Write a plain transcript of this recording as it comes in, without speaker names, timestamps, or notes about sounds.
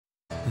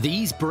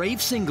These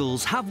brave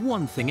singles have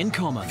one thing in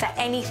common. For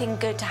anything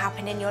good to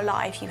happen in your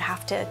life, you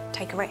have to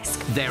take a risk.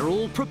 They're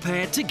all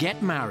prepared to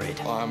get married.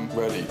 I'm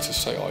ready to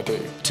say I do.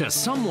 To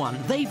someone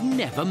they've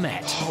never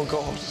met. Oh,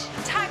 God.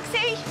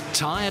 Taxi!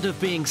 Tired of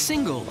being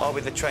single? I'll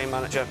be the train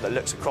manager that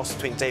looks across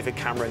between David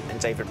Cameron and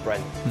David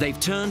Brent. They've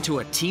turned to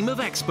a team of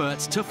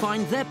experts to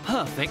find their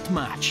perfect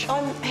match.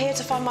 I'm here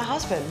to find my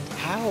husband.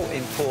 How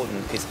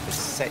important is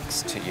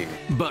sex to you?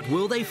 But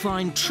will they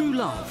find true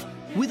love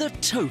with a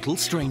total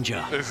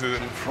stranger? This is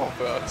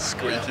proper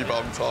squeaky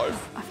bum time.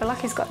 I feel like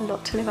he's got a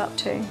lot to live up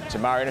to. To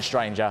marrying a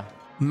stranger.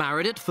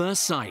 Married at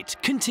First Sight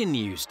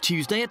continues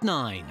Tuesday at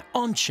 9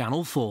 on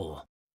Channel 4.